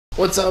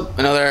What's up?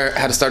 Another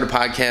How to Start a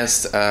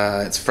Podcast.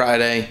 It's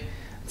Friday.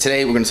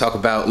 Today we're going to talk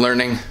about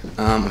learning.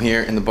 I'm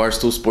here in the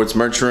Barstool Sports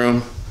merch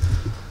room.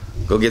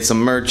 Go get some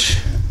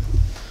merch.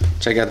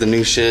 Check out the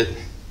new shit.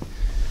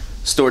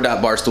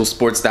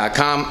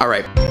 Store.barstoolsports.com. All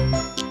right.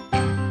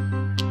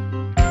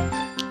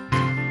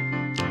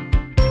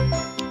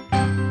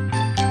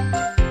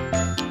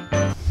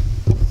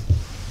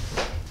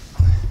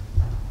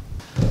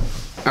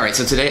 All right,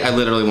 so today I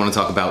literally want to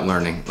talk about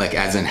learning, like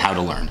as in how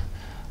to learn.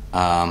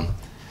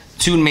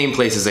 Two main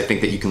places I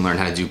think that you can learn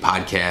how to do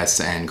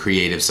podcasts and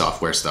creative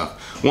software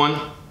stuff. One,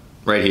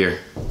 right here,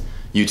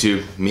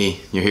 YouTube,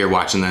 me, you're here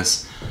watching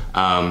this.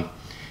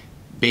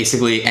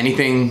 Basically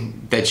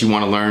anything that you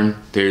want to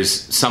learn, there's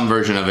some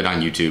version of it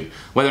on YouTube.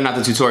 Whether or not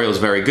the tutorial is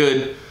very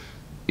good,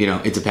 you know,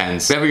 it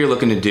depends. Whatever you're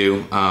looking to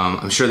do,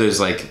 I'm sure there's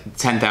like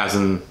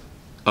 10,000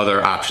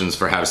 other options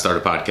for how to start a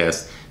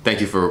podcast.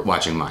 Thank you for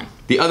watching mine.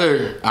 The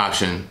other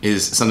option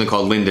is something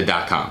called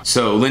lynda.com.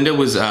 So Lynda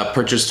was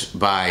purchased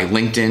by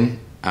LinkedIn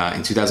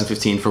in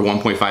 2015 for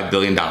 $1.5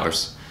 billion.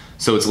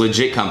 So it's a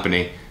legit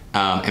company.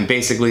 And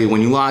basically when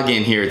you log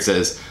in here, it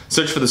says,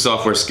 search for the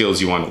software skills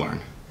you want to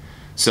learn.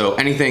 So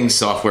anything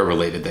software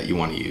related that you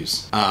want to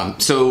use.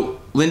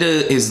 So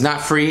Lynda is not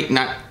free, it's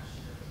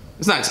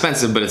not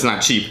expensive, but it's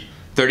not cheap.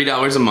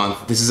 $30 a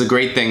month. This is a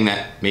great thing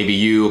that maybe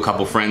you, a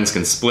couple friends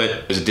can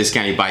split. There's a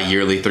discount you buy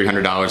yearly,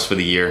 $300 for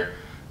the year.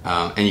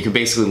 And you can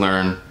basically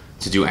learn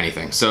to do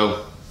anything.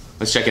 So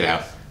let's check it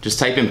out. Just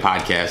type in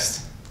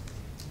podcast.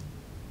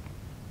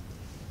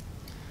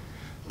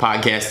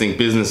 Podcasting,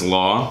 business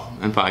law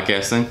and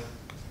podcasting.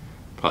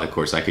 Probably a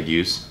course I could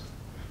use.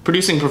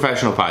 Producing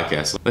professional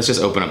podcasts. Let's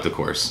just open up the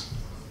course.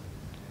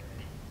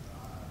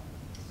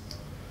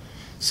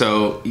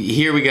 So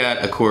here we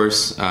got a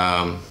course,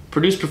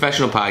 produce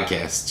professional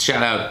podcasts.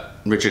 Shout out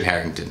Richard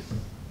Harrington.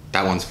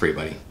 That one's free,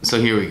 buddy. So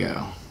here we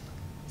go.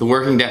 The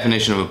working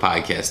definition of a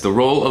podcast, the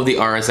role of the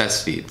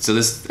RSS feed. So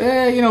this,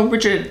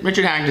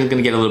 Richard Harrington's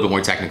gonna get a little bit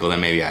more technical than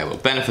maybe I will.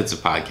 Benefits of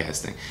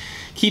podcasting.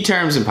 Key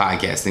terms in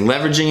podcasting,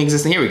 leveraging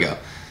existing, here we go.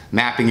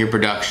 Mapping your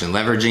production,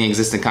 leveraging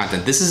existing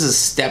content. This is a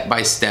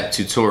step-by-step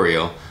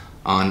tutorial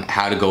on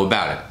how to go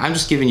about it. I'm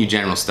just giving you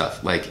general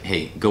stuff, like,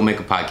 hey, go make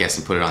a podcast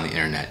and put it on the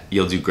internet.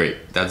 You'll do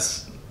great.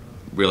 That's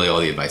really all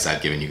the advice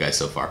I've given you guys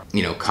so far.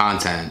 You know,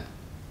 content,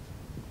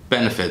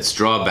 benefits,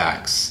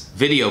 drawbacks,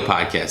 video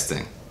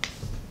podcasting.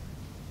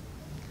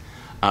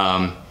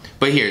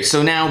 But here,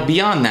 so now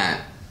beyond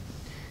that,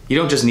 you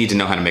don't just need to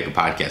know how to make a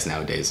podcast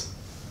nowadays.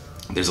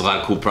 There's a lot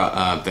of cool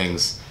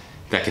things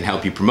that can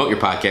help you promote your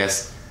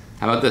podcast.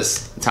 How about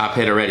this? Top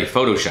hit already,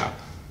 Photoshop.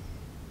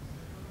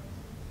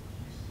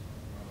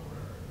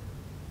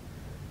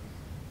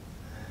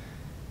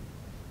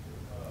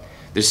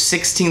 There's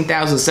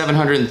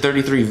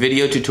 16,733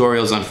 video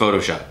tutorials on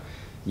Photoshop.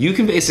 You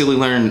can basically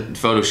learn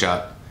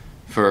Photoshop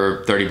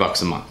for 30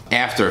 bucks a month.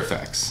 After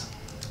Effects.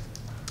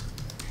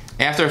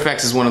 After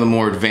Effects is one of the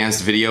more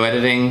advanced video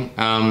editing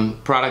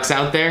products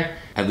out there.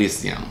 At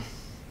least, you know,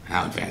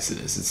 how advanced it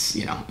is. It's,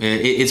 you know,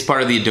 it's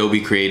part of the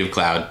Adobe Creative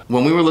Cloud.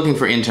 When we were looking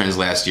for interns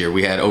last year,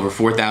 we had over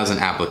 4,000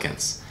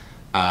 applicants.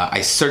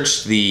 I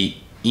searched the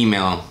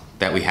email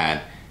that we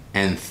had,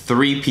 and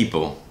 3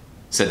 people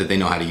said that they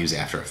know how to use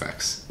After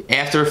Effects.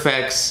 After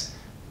Effects,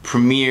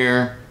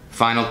 Premiere,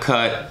 Final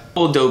Cut,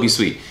 full Adobe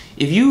suite.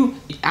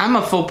 I'm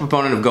a full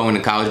proponent of going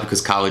to college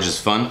because college is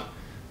fun.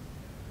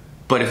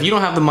 But if you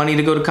don't have the money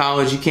to go to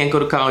college, you can't go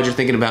to college, you're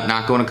thinking about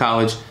not going to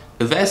college,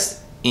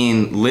 invest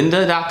in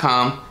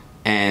lynda.com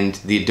and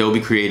the Adobe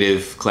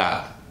Creative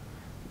Cloud.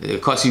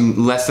 It costs you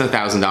less than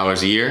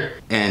 $1,000 a year,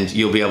 and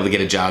you'll be able to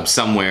get a job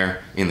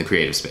somewhere in the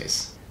creative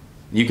space.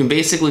 You can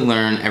basically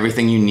learn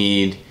everything you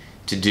need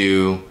to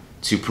do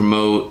to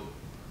promote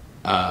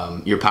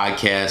your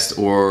podcast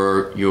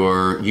or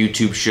your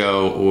YouTube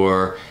show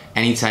or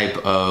any type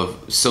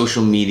of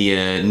social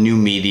media, new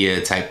media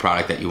type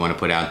product that you want to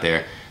put out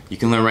there. You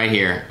can learn right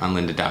here on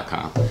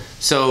lynda.com.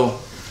 So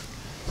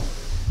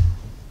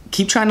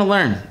keep trying to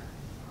learn.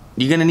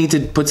 You're gonna need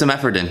to put some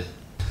effort in.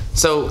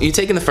 So you're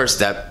taking the first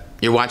step.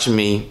 You're watching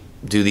me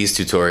do these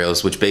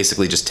tutorials, which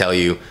basically just tell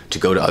you to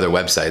go to other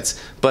websites.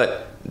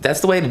 But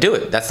that's the way to do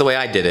it. That's the way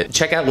I did it.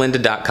 Check out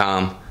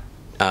lynda.com.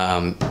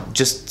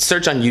 Just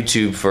search on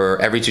YouTube for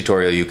every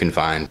tutorial you can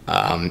find.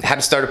 How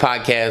to start a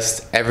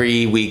podcast.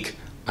 Every week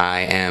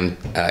I am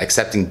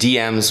accepting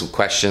DMs with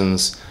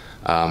questions.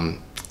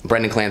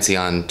 Brendan Clancy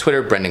on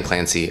Twitter, Brendan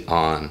Clancy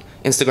on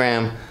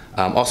Instagram.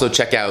 Also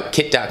check out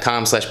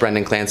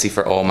kit.com/Brendan Clancy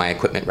for all my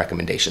equipment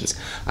recommendations.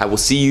 I will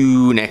see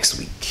you next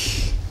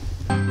week.